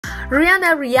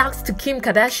Rihanna reacts to Kim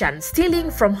Kardashian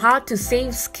stealing from her to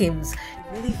save SKIMS. It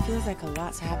really feels like a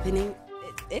lot's happening.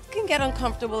 It can get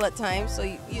uncomfortable at times, so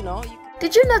you know.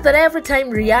 Did you know that every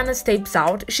time Rihanna steps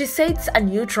out, she sets a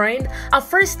new trend? At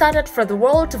first started for the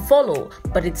world to follow,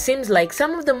 but it seems like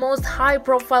some of the most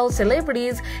high-profile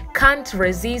celebrities can't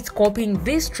resist copying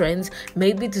these trends,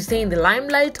 maybe to stay in the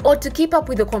limelight or to keep up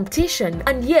with the competition.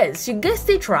 And yes, you guessed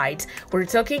it right, we're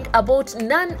talking about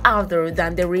none other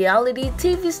than the reality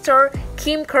TV star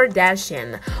Kim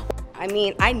Kardashian. I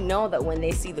mean, I know that when they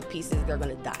see the pieces, they're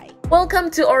gonna die. Welcome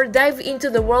to our dive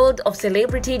into the world of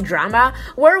celebrity drama,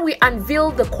 where we unveil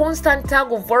the constant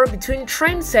tug of war between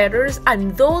trendsetters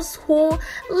and those who,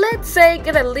 let's say,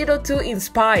 get a little too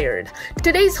inspired.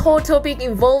 Today's hot topic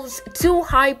involves two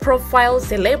high-profile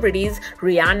celebrities,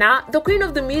 Rihanna, the queen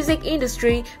of the music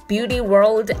industry, beauty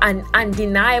world, and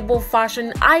undeniable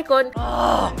fashion icon.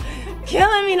 Oh,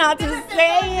 killing me not to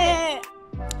say it.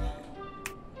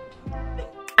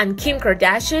 And Kim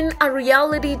Kardashian, a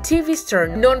reality TV star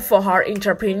known for her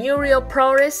entrepreneurial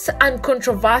prowess and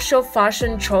controversial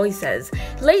fashion choices.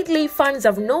 Lately, fans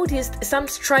have noticed some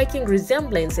striking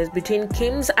resemblances between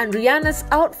Kim's and Rihanna's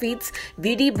outfits,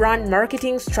 beauty brand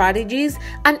marketing strategies,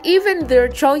 and even their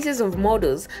choices of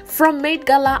models. From Met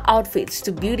Gala outfits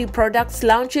to beauty products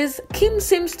launches, Kim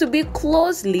seems to be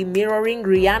closely mirroring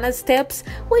Rihanna's steps,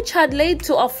 which had led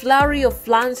to a flurry of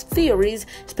fans' theories,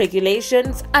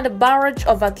 speculations, and a barrage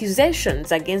of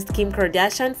accusations against Kim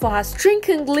Kardashian for her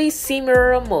strikingly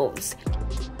similar moves.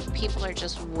 People are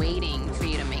just waiting for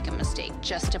you to make a mistake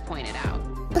just to point it out.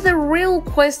 But the real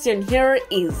question here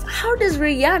is, how does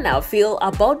Rihanna feel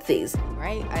about this?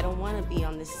 Right? I don't want to be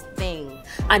on this thing.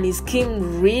 And is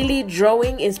Kim really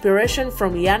drawing inspiration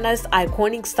from Rihanna's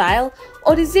iconic style,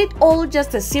 or is it all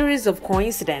just a series of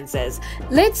coincidences?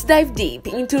 Let's dive deep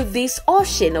into this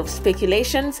ocean of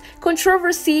speculations,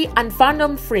 controversy, and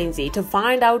fandom frenzy to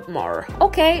find out more.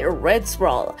 Okay, let's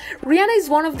roll. Rihanna is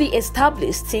one of the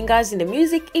established singers in the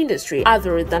music industry.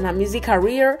 Other than her music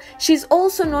career, she's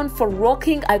also known for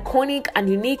rocking iconic and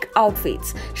unique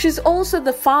outfits. She's also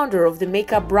the founder of the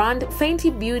makeup brand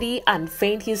Fenty Beauty and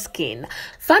Fenty Skin.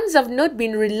 Fans have not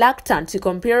been reluctant to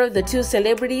compare the two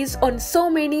celebrities on so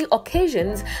many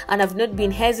occasions and have not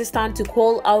been hesitant to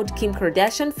call out Kim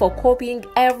Kardashian for copying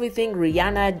everything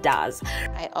Rihanna does.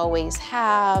 I always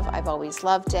have. I've always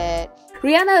loved it.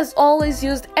 Rihanna has always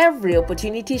used every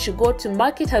opportunity she got to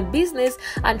market her business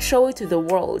and show it to the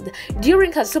world.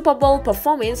 During her Super Bowl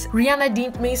performance, Rihanna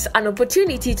didn't miss an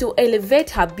opportunity to elevate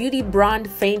her beauty brand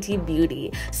Fenty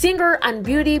Beauty. Singer and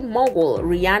beauty mogul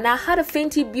Rihanna had a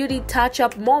Fenty Beauty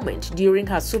touch-up moment during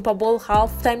her Super Bowl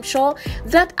halftime show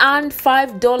that earned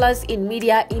 $5 in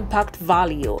media impact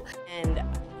value. And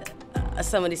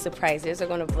some of these surprises are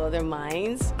going to blow their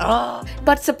minds.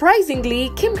 But surprisingly,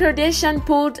 Kim Kardashian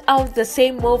pulled out the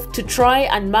same move to try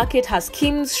and market her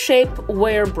SKIMS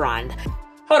shapewear brand.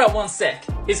 Hold up one sec.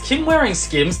 Is Kim wearing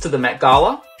SKIMS to the Met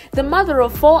Gala? The mother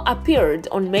of four appeared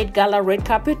on Met Gala red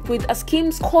carpet with a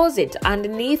SKIMS corset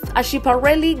underneath a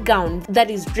Schiaparelli gown that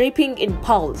is dripping in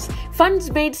pearls.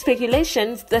 Fans made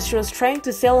speculations that she was trying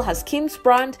to sell her SKIMS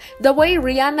brand the way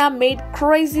Rihanna made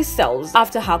crazy sales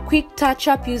after her quick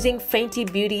touch-up using Fenty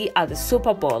Beauty at the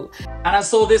Super Bowl. And I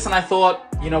saw this and I thought,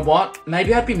 you know what,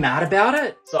 maybe I'd be mad about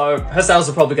it. So her sales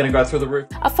are probably going to go through the roof.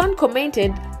 A fan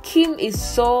commented, "Kim is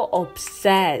so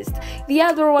obsessed." The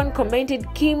other one commented,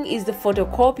 "Kim is the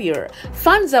photocopier."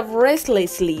 Fans have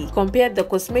restlessly compared the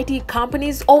cosmetic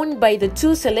companies owned by the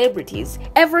two celebrities.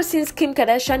 Ever since Kim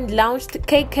Kardashian launched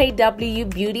KKW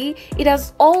Beauty, it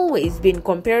has always been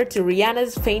compared to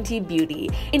Rihanna's Fenty Beauty.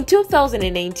 In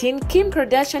 2019, Kim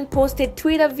Kardashian posted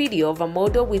Twitter video of a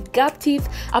model with gap teeth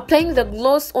applying the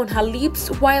gloss on her lips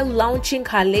while launching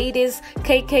her latest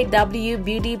KKW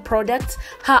Beauty product,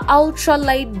 her Ultra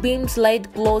Light Beams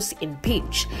Light Gloss in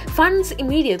Peach. Fans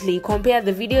immediately compared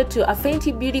the video to a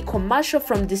Fenty Beauty commercial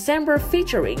from December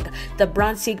featuring the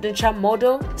brand's signature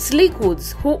model, Sleek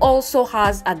Woods, who also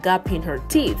has a gap in her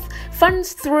teeth.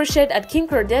 Fans threw shade at Kim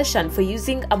Kardashian for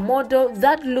using a model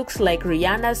that looks like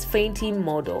Rihanna's Fenty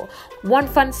model. One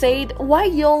fan said, "Why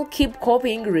y'all keep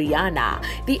copying Rihanna?"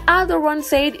 The other one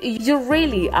said, "You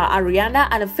really are a Rihanna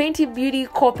and a Fenty Beauty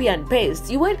copy and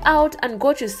paste. You went out and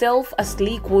got yourself a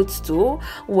Sleek Woods too?"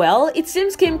 Well, it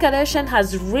seems Kim Kardashian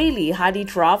has really had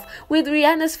it rough with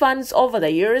Rihanna's fans over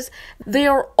the years. They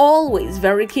are always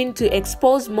very keen to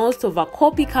expose most of her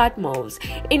copycat moves.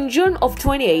 In June of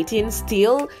 2018,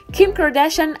 still, Kim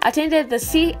Kardashian attended the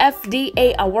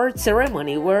CFDA award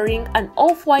ceremony wearing an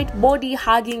off-white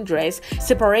body-hugging dress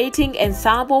separating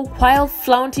ensemble while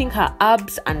flaunting her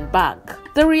abs and back.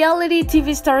 The reality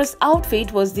TV star's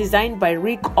outfit was designed by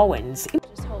Rick Owens.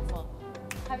 Just hopeful.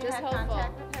 Just hopeful.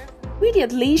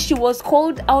 Immediately, she was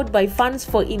called out by fans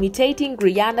for imitating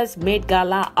Rihanna's Met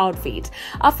Gala outfit.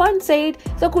 A fan said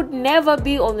they could never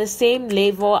be on the same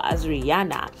level as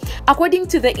Rihanna. According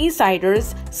to the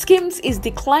insiders, SKIMS is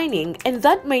declining, and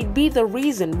that might be the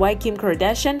reason why Kim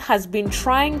Kardashian has been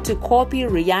trying to copy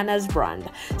Rihanna's brand.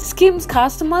 SKIMS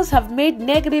customers have made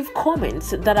negative comments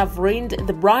that have ruined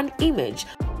the brand image.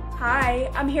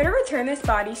 Hi, I'm here to return this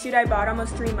bodysuit I bought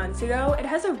almost 3 months ago. It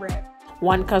has a rip.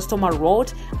 One customer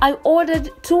wrote, I ordered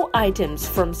 2 items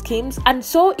from SKIMS and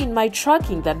saw in my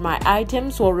tracking that my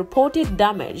items were reported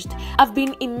damaged. I've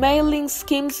been emailing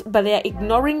SKIMS, but they are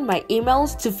ignoring my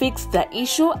emails to fix the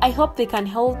issue. I hope they can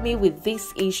help me with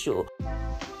this issue.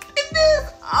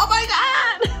 Oh my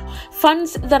God!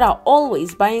 Fans that are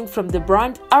always buying from the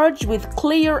brand urge with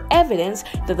clear evidence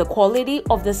that the quality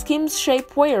of the SKIMS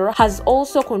shapewear has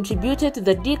also contributed to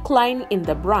the decline in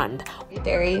the brand.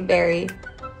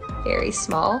 Very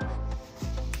small.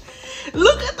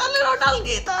 Look at the little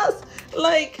nalguitas!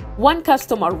 One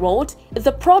customer wrote,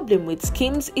 the problem with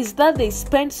SKIMS is that they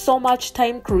spend so much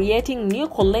time creating new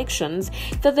collections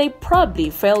that they probably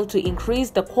fail to increase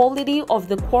the quality of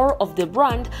the core of the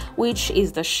brand, which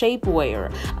is the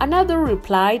shapewear. Another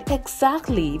replied,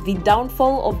 exactly, the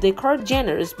downfall of the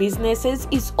Kardashian businesses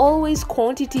is always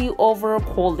quantity over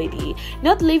quality,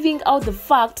 not leaving out the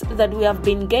fact that we have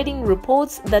been getting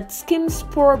reports that SKIMS'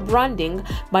 poor branding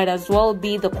might as well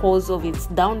be the cause of its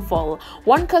downfall.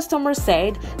 One customer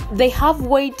said they have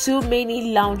way too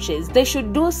many launches. They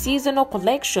should do seasonal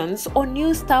collections or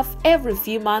new stuff every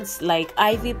few months like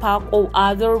Ivy Park or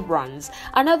other brands.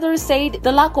 Another said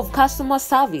the lack of customer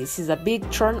service is a big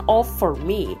turn off for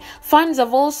me. Fans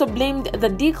have also blamed the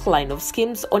decline of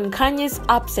SKIMS on Kanye's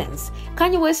absence.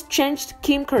 Kanye West changed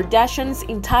Kim Kardashian's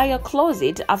entire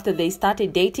closet after they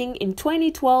started dating in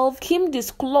 2012. Kim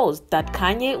disclosed that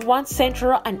Kanye once sent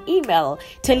her an email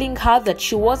telling her that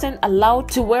she wasn't allowed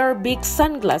to wear big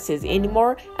sunglasses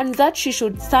anymore and that she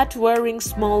should start wearing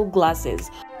small glasses.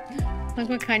 Look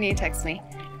what Kanye texted me.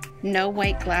 No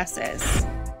white glasses.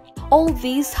 All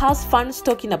this has fans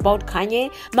talking about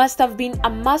Kanye must have been a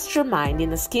mastermind in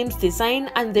the SKIMS design,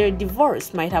 and their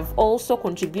divorce might have also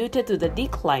contributed to the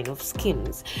decline of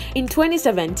SKIMS. In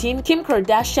 2017, Kim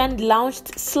Kardashian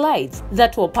launched slides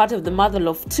that were part of the Mother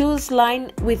of Two's line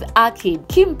with Akid.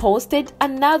 Kim posted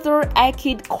another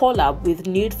Akid collab with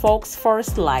Nude Fox for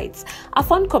slides. A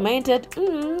fan commented,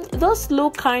 those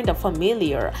look kinda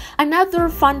familiar. Another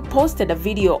fan posted a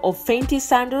video of Fenty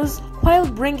sandals while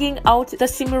bringing out the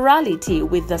similarity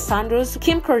with the sandals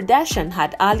Kim Kardashian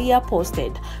had earlier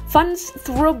posted. Fans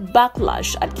threw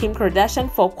backlash at Kim Kardashian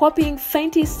for copying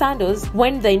Fenty sandals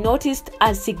when they noticed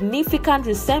a significant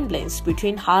resemblance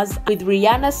between hers with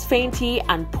Rihanna's Fenty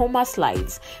and Puma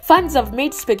slides. Fans have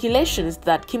made speculations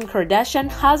that Kim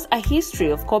Kardashian has a history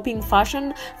of copying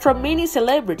fashion from many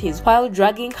celebrities while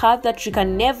dragging her that she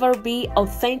can never be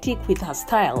authentic with her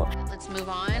style. Let's move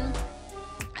on.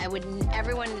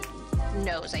 Everyone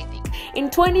knows, I think. In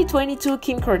 2022,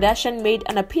 Kim Kardashian made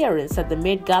an appearance at the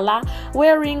Met Gala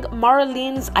wearing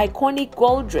Marilyn's iconic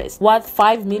gold dress worth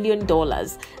 $5 million.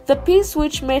 The piece,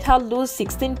 which made her lose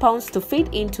 16 pounds to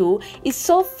fit into, is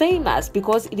so famous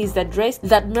because it is the dress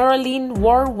that Marilyn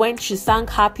wore when she sang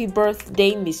Happy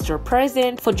Birthday, Mr.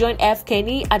 President for John F.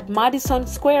 Kennedy at Madison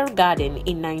Square Garden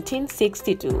in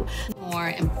 1962. More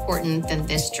important than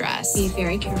this dress. Be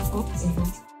very careful.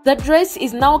 The dress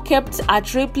is now kept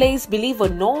at Ripley's, believe or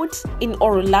not, in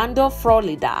Orlando,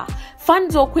 Florida.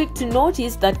 Fans were quick to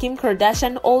notice that Kim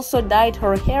Kardashian also dyed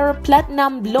her hair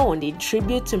platinum blonde in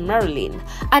tribute to Marilyn.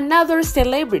 Another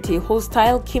celebrity whose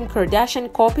style Kim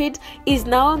Kardashian copied is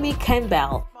Naomi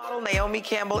Campbell. Model Naomi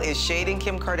Campbell is shading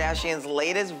Kim Kardashian's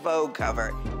latest Vogue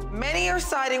cover. Many are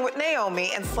siding with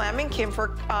Naomi and slamming Kim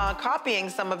for copying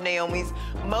some of Naomi's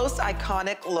most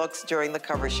iconic looks during the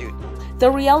cover shoot.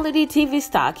 The reality TV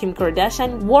star Kim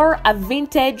Kardashian wore a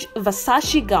vintage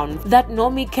Versace gown that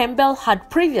Naomi Campbell had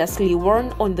previously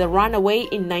worn on the runway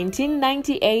in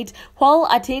 1998 while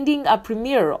attending a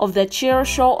premiere of the Cheer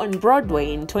show on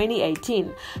Broadway in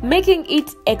 2018, making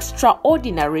it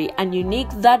extraordinary and unique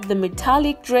that the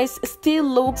metallic dress still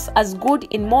looks as good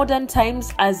in modern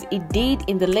times as it did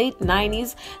in the late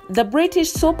 90s. The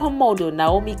British supermodel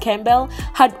Naomi Campbell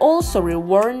had also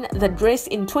reworn the dress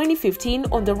in 2015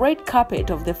 on the red carpet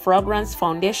of the Fragrance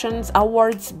Foundation's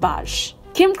Awards bash.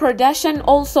 Kim Kardashian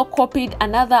also copied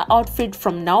another outfit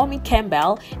from Naomi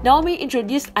Campbell. Naomi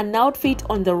introduced an outfit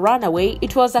on the runway.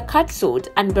 It was a catsuit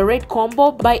and beret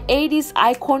combo by 80s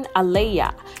icon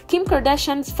Aaliyah. Kim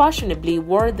Kardashian fashionably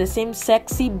wore the same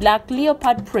sexy black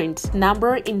leopard print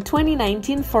number in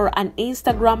 2019 for an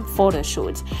Instagram photo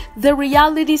shoot. The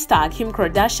reality star Kim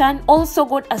Kardashian also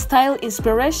got a style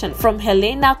inspiration from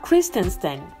Helena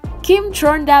Christensen. Kim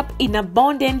turned up in a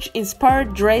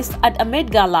bondage-inspired dress at a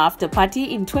Met Gala after party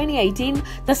in 2018,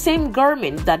 the same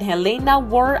garment that Helena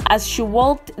wore as she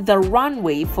walked the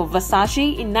runway for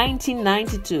Versace in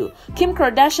 1992. Kim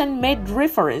Kardashian made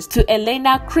reference to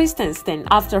Helena Christensen.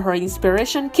 After her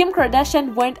inspiration, Kim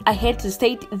Kardashian went ahead to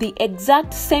state the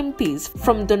exact same piece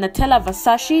from Donatella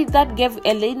Versace that gave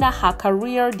Helena her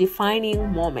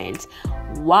career-defining moment.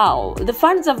 Wow, the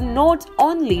fans have not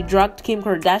only dragged Kim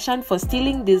Kardashian for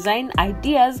stealing design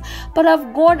ideas, but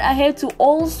have gone ahead to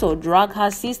also drag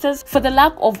her sisters for the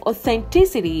lack of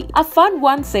authenticity. A fan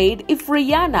once said, if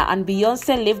Rihanna and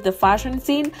Beyonce left the fashion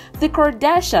scene, the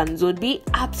Kardashians would be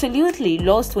absolutely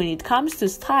lost when it comes to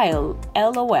style.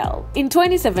 LOL. In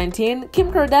 2017,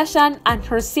 Kim Kardashian and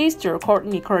her sister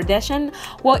Kourtney Kardashian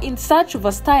were in search of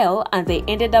a style, and they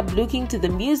ended up looking to the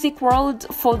music world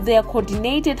for their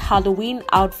coordinated Halloween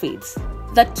outfits.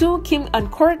 The two, Kim and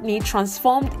Kourtney,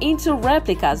 transformed into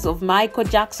replicas of Michael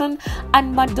Jackson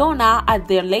and Madonna at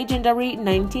their legendary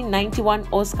 1991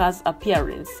 Oscars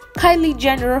appearance. Kylie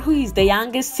Jenner, who is the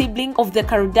youngest sibling of the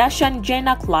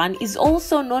Kardashian-Jenner clan, is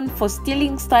also known for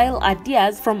stealing style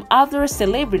ideas from other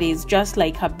celebrities just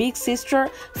like her big sister.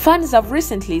 Fans have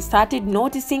recently started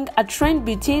noticing a trend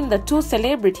between the two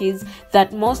celebrities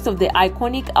that most of the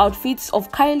iconic outfits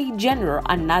of Kylie Jenner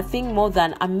are nothing more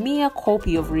than a mere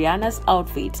copy of Rihanna's outfit.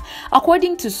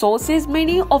 According to sources,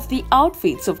 many of the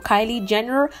outfits of Kylie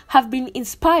Jenner have been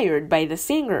inspired by the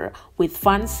singer, with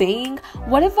fans saying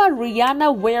whatever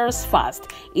Rihanna wears first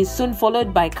is soon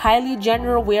followed by Kylie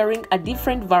Jenner wearing a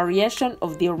different variation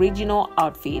of the original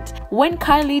outfit. When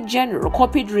Kylie Jenner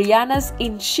copied Rihanna's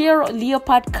in sheer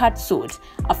leopard catsuit,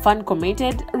 a fan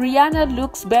commented, "Rihanna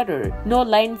looks better, no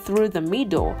line through the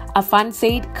middle." A fan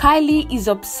said Kylie is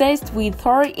obsessed with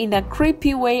her in a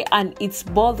creepy way and it's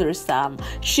bothersome.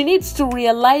 She needs to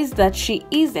realize that she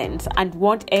isn't and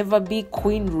won't ever be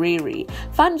Queen Riri.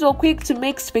 Fans were quick to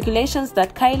make speculations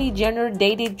that Kylie Jenner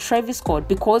dated Travis Scott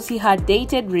because he had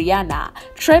dated Rihanna.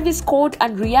 Travis Scott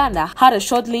and Rihanna had a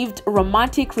short-lived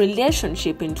romantic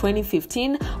relationship in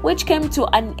 2015, which came to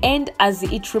an end as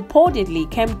it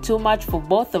reportedly came too much for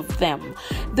both of them.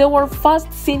 They were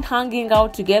first seen hanging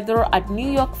out together at New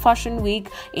York Fashion Week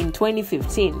in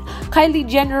 2015. Kylie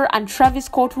Jenner and Travis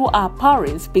Scott, who are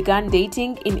parents, began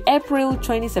dating in April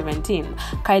 2017.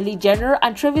 Kylie Jenner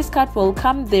and Travis Scott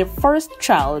welcomed their first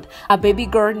child, a baby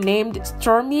girl named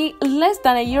Stormy. Less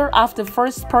than a year after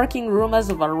first sparking rumors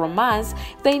of a romance,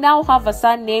 they now have a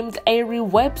son named Ari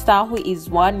Webster, who is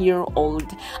 1 year old.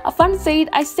 A fan said,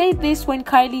 "I said this when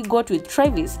Kylie got with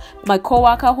Travis. My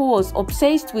coworker who was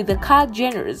obsessed with the Kardashians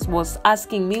Jenners was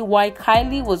asking me why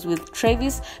Kylie was with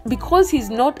Travis because he's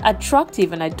not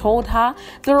attractive, and I told her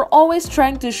they're always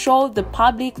trying to show the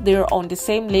public they're on the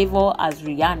same level as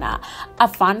Rihanna." A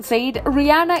fan said,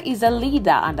 "Rihanna is a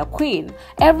leader and a queen.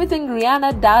 Everything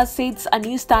Rihanna does sets a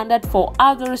new standard for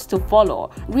others to follow.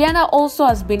 Rihanna also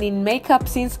has been in makeup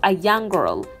since a young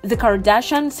girl. The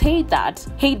Kardashians hate that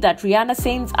Rihanna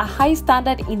sets a high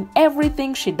standard in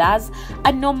everything she does,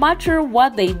 and no matter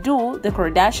what they do, the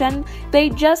Kardashians, they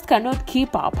just cannot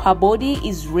keep up. Her body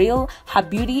is real, her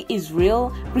beauty is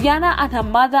real. Rihanna and her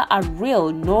mother are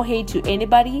real. No hate to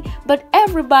anybody, but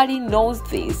everybody knows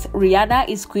this. Rihanna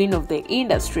is queen of the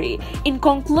industry." In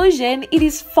conclusion, it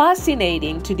is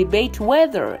fascinating to debate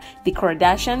whether the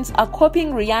Kardashians are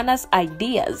copying Rihanna's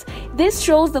ideas. This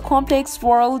shows the complex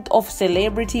world of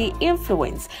celebrity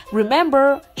influence.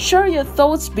 Remember, share your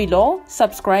thoughts below,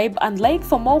 subscribe and like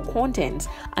for more content.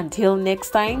 Until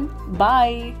next time,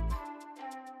 bye.